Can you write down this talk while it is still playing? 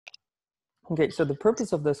Okay, so the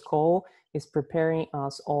purpose of this call is preparing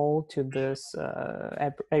us all to this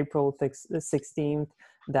April 16th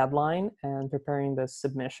deadline and preparing the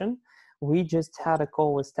submission. We just had a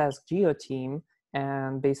call with TaskGeo team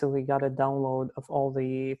and basically got a download of all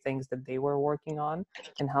the things that they were working on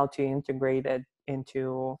and how to integrate it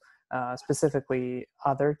into specifically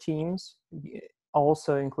other teams.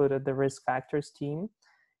 Also included the risk factors team.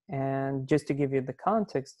 And just to give you the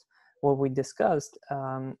context, what we discussed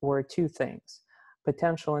were two things: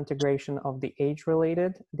 potential integration of the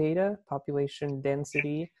age-related data, population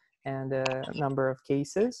density, and the number of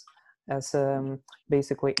cases as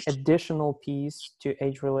basically additional piece to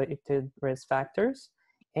age-related risk factors.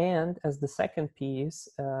 And as the second piece,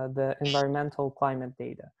 the environmental climate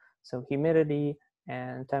data. So humidity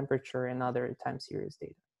and temperature and other time series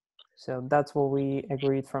data. So that's what we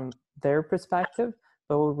agreed from their perspective,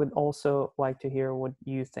 but we would also like to hear what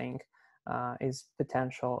you think is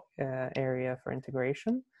potential area for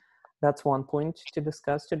integration. That's one point to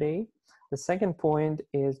discuss today. The second point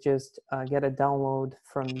is just get a download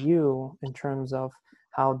from you in terms of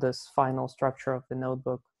how this final structure of the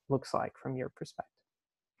notebook looks like from your perspective.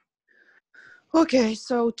 Okay,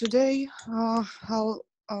 so today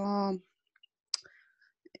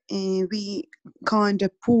we kind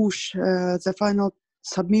of push the final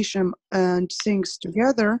submission and things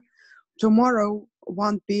together. Tomorrow,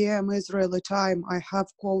 1 p.m. Israeli time, I have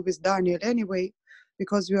call with Daniel anyway,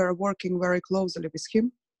 because we are working very closely with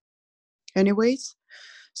him anyways.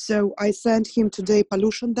 So I sent him today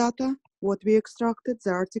pollution data, what we extracted,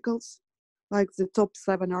 the articles, like the top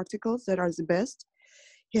 7 articles that are the best.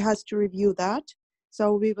 He has to review that.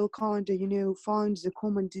 So we will kind of, find the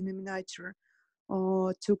common denominator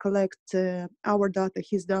to collect our data,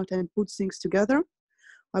 his data, and put things together.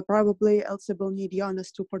 I probably also will need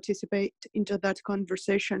Yanis to participate into that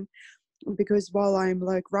conversation, because while I'm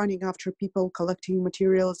like running after people collecting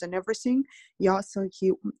materials and everything, Yasa,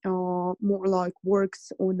 he more like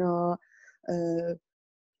works on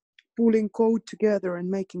pulling code together and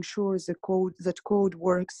making sure that code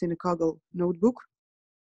works in a Kaggle notebook.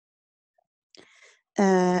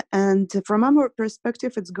 And from our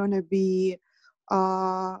perspective, it's going to be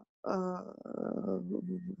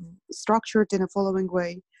structured in a following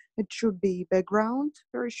way. It should be background,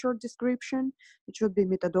 very short description. It should be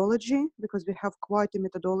methodology, because we have quite a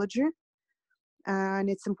methodology. And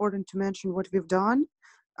it's important to mention what we've done.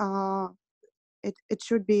 It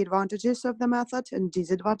should be advantages of the method and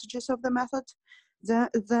disadvantages of the method.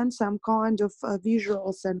 Then some kind of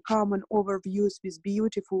visuals and common overviews with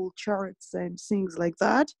beautiful charts and things like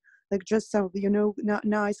that. Like just some,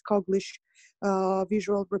 nice Kagglish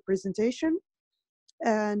visual representation.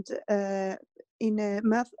 And in a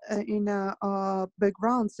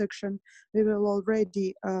background section, we will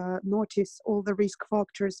already notice all the risk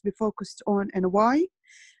factors we focused on and why.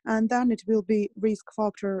 And then it will be risk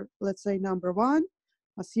factor, let's say number 1.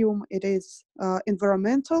 Assume it is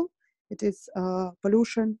environmental. It is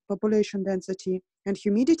pollution, population density, and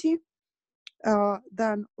humidity.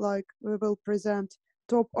 Then, like, we will present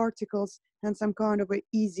top articles and some kind of a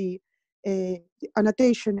easy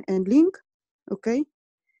annotation and link, okay?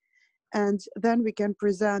 And then we can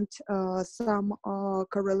present some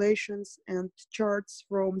correlations and charts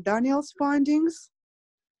from Daniel's findings,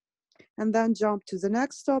 and then jump to the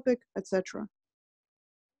next topic, etc.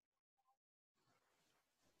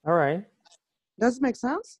 All right. Does it make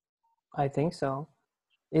sense? I think so.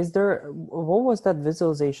 What was that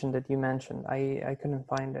visualization that you mentioned? I couldn't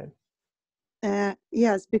find it.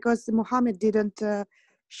 Yes, because Mohammed didn't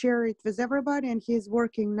share it with everybody, and he's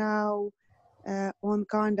working now on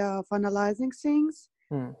kind of analyzing things.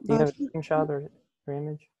 Do you have a screenshot or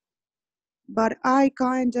image? But I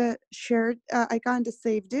kind of shared, I kind of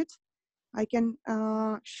saved it. I can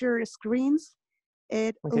share screens.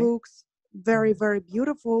 It looks very, very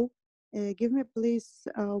beautiful. Give me please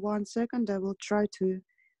 1 second. I will try to,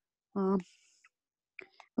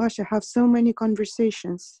 gosh, I have so many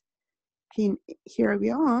conversations. Here we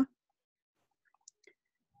are.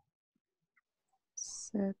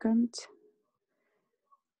 Second.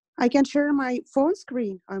 I can share my phone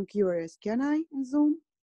screen. I'm curious. Can I in Zoom?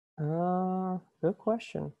 Good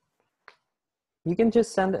question. You can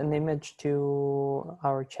just send an image to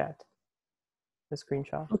our chat, the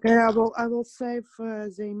screenshot. Okay, I will save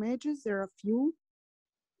the images. There are a few.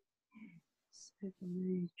 Save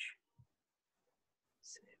image.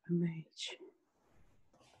 Save image.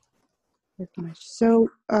 Save image. So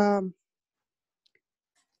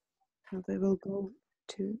they will go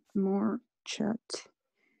to more chat.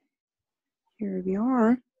 Here we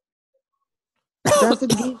are.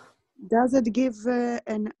 Does it give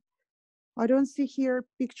an? I don't see here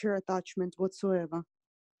picture attachment whatsoever.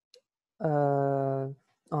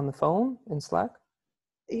 On the phone in Slack?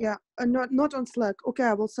 Yeah, not on Slack. Okay,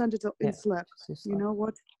 I will send it in Yeah, Slack. see You Slack. know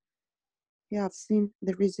what? Yeah, I've seen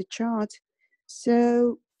there is a chart.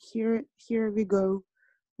 So here we go.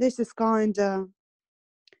 This is kind of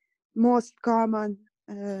most common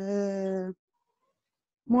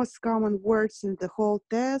words in the whole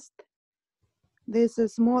test. This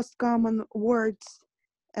is most common words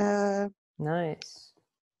Nice.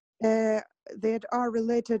 that are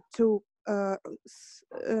related to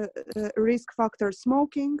risk factor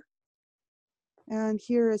smoking. And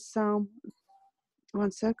here is some. 1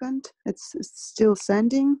 second. It's still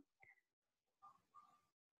sending.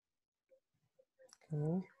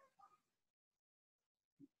 Okay.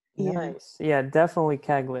 Yeah. Nice. Yeah, definitely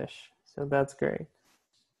Kaglish. So that's great.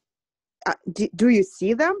 Do you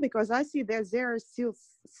see them? Because I see that they're still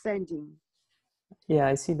sending. Yeah,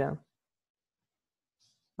 I see them.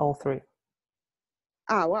 All three.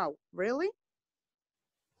 Ah, wow. Really?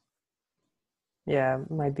 Yeah,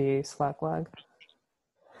 might be Slack lag.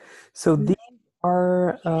 So these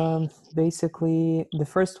are basically, the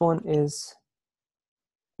first one is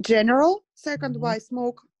General. Second, why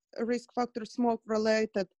smoke, risk factor smoke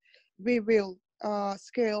related. We will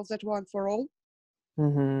scale that one for all.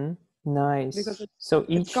 Mm-hmm. Nice. Because So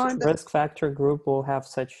it's each kind of, risk factor group will have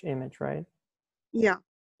such image, right? yeah,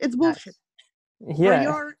 it's bullshit. Nice. For Yeah.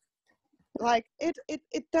 your, like, it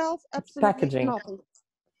tells absolutely Packaging. nothing.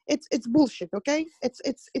 It's bullshit, okay?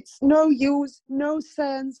 It's no use, no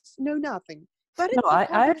sense, no nothing. But No,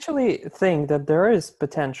 it's I actually think that there is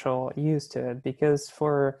potential use to it, because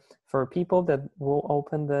for people that will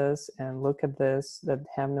open this and look at this that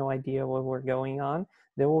have no idea what we're going on,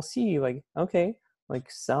 they will see like, okay, like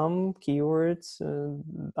some keywords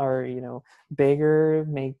are, you know, bigger,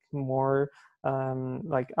 make more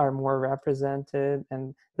like are more represented,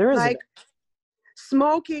 and there is like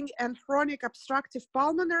smoking and chronic obstructive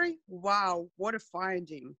pulmonary. Wow, what a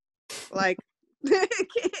finding! Like,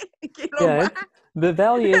 yeah, the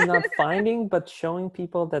value is not finding, but showing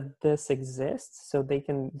people that this exists so they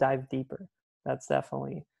can dive deeper. That's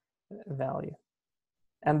definitely value.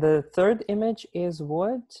 And the third image is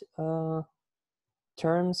what?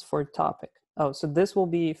 Terms for topic. Oh, so this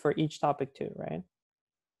will be for each topic too, right?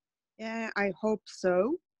 yeah, I hope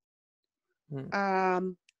so.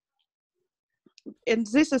 Hmm. And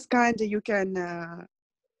this is kind of you can Let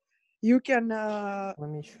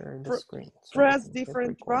me share the screen so I press can click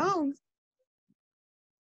different record. rounds.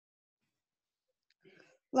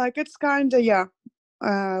 Like it's kind of, yeah.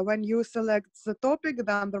 When you select the topic,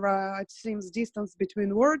 then there are, it seems, distance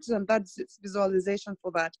between words, and that's its visualization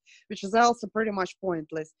for that, which is also pretty much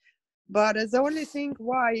pointless. But the only thing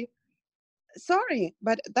why, sorry,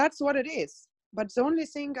 but that's what it is. But the only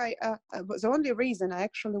thing the only reason I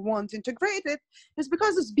actually want to integrate it is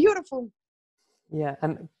because it's beautiful. Yeah,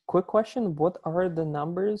 and quick question, what are the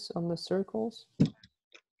numbers on the circles?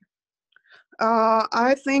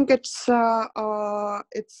 I think it's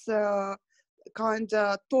kind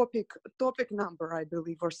of topic number, I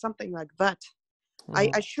believe, or something like that.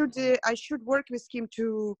 I should work with him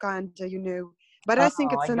to kind of, you know, but I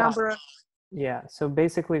think it's I a got number. it. Yeah, so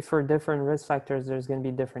basically for different risk factors, there's going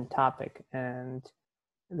to be different topic, and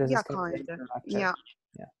this is Yeah, going to be kind of. interactive. Yeah.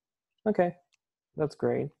 Yeah. Okay, that's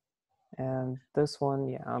great. And this one,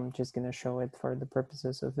 yeah, I'm just going to show it for the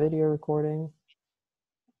purposes of video recording.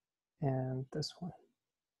 And this one.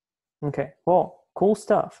 Okay, well, cool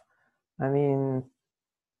stuff. I mean,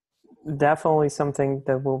 definitely something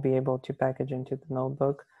that we'll be able to package into the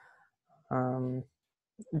notebook. Do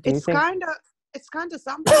you think? It's kind of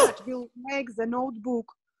something that will make the notebook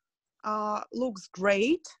looks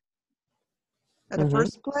great at the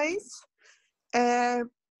first place.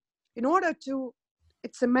 In order to,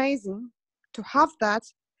 it's amazing to have that,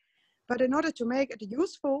 but in order to make it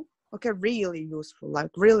useful, okay, really useful,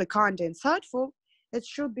 like really kind of insightful, it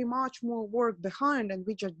should be much more work behind, and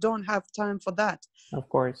we just don't have time for that. Of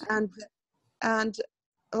course. And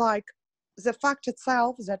like the fact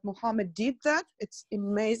itself that Mohammed did that, it's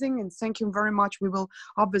amazing, and thank you very much. We will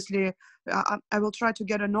obviously, I will try to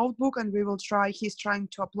get a notebook, and we will try, he's trying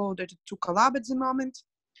to upload it to Collab at the moment.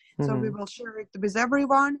 So we will share it with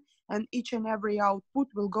everyone, and each and every output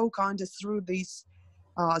will go kind of through this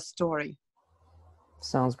story.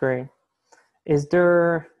 Sounds great. Is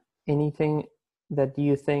there anything that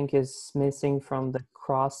you think is missing from the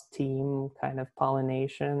cross-team kind of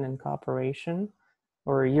pollination and cooperation?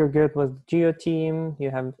 Or you're good with Geo team, you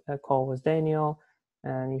have a call with Daniel,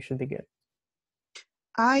 and you should be good?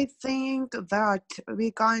 I think that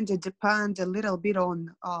we kind of depend a little bit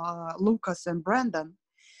on Lucas and Brandon,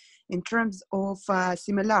 in terms of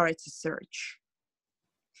similarity search.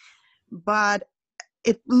 But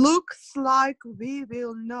it looks like we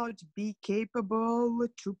will not be capable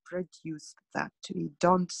to produce that. We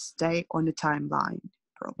don't stay on the timeline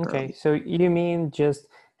properly. Okay, so you mean just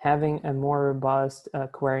having a more robust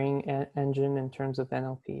querying engine in terms of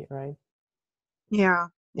NLP, right? Yeah.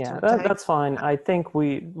 Yeah, that's fine. I think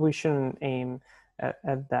we shouldn't aim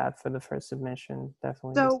at that for the first submission.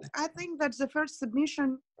 Definitely. So I think that the first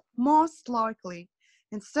submission, most likely,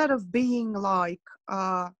 instead of being like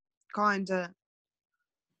kind of,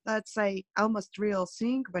 let's say, almost real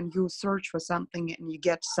thing when you search for something and you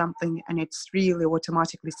get something and it's really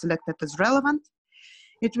automatically selected as relevant,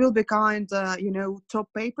 it will be kind of, top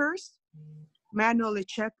papers, manually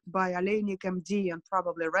checked by Alenic MD and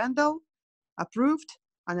probably Randall, approved,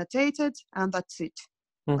 annotated, and that's it.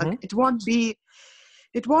 Mm-hmm. Like it won't be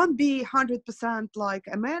 100% like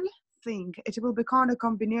ML thing. It will be kind of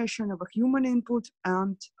combination of a human input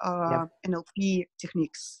and NLP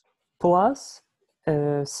techniques. Plus,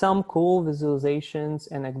 some cool visualizations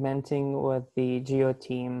and augmenting with the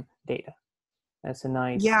GeoTeam data. That's a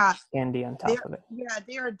nice candy on top of it. Yeah,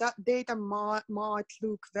 their data might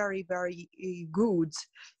look very, very good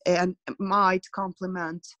and might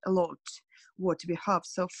complement a lot what we have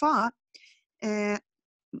so far.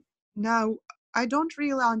 Now, I don't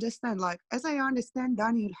really understand, like, as I understand,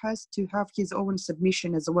 Daniel has to have his own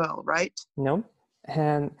submission as well, right? No.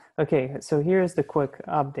 And okay, so here's the quick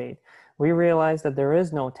update. We realized that there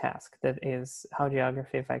is no task that is how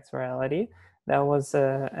geography affects reality. That was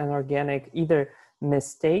an organic either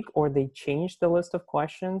mistake or they changed the list of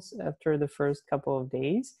questions after the first couple of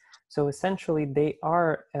days. So essentially they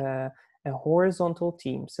are a horizontal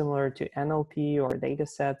team similar to NLP or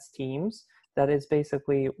datasets teams that is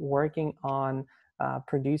basically working on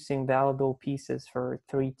producing valuable pieces for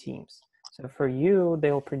 3 teams. So for you,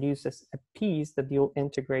 they'll produce a piece that you'll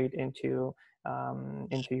integrate into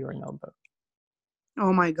your notebook.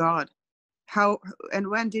 Oh my God. How and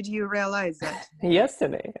when did you realize that?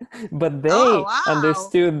 Yesterday. But they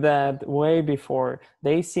understood that way before.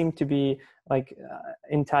 They seem to be like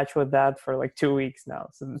in touch with that for like 2 weeks now.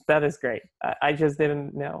 So that is great. I just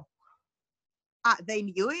didn't know. They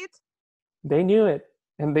knew it? They knew it.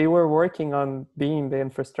 And they were working on being the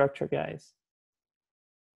infrastructure guys.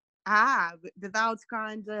 Without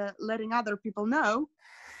kind of letting other people know.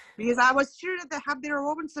 Because I was sure that they have their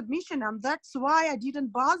own submission, and that's why I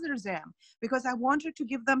didn't bother them, because I wanted to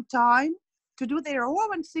give them time to do their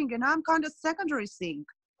own thing, and I'm kind of secondary thing.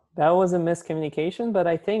 That was a miscommunication, but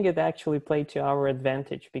I think it actually played to our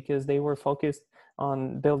advantage because they were focused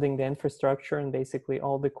on building the infrastructure and basically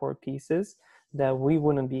all the core pieces that we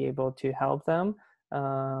wouldn't be able to help them,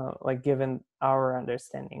 like given our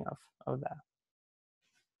understanding of that.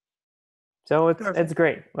 So it's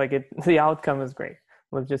great. Like the outcome is great.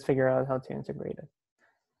 We'll just figure out how to integrate it.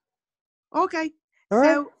 Okay. All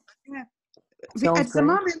right. So at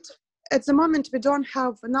the moment we don't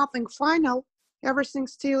have nothing final. Everything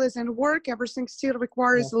still is in work. Everything still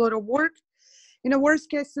requires a lot of work. In a worst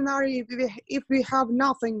case scenario, if we have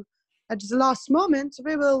nothing at the last moment,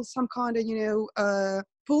 we will some kind of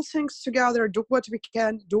pull things together, do what we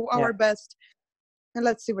can, do our best, and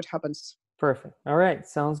let's see what happens. Perfect. All right.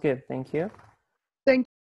 Sounds good. Thank you.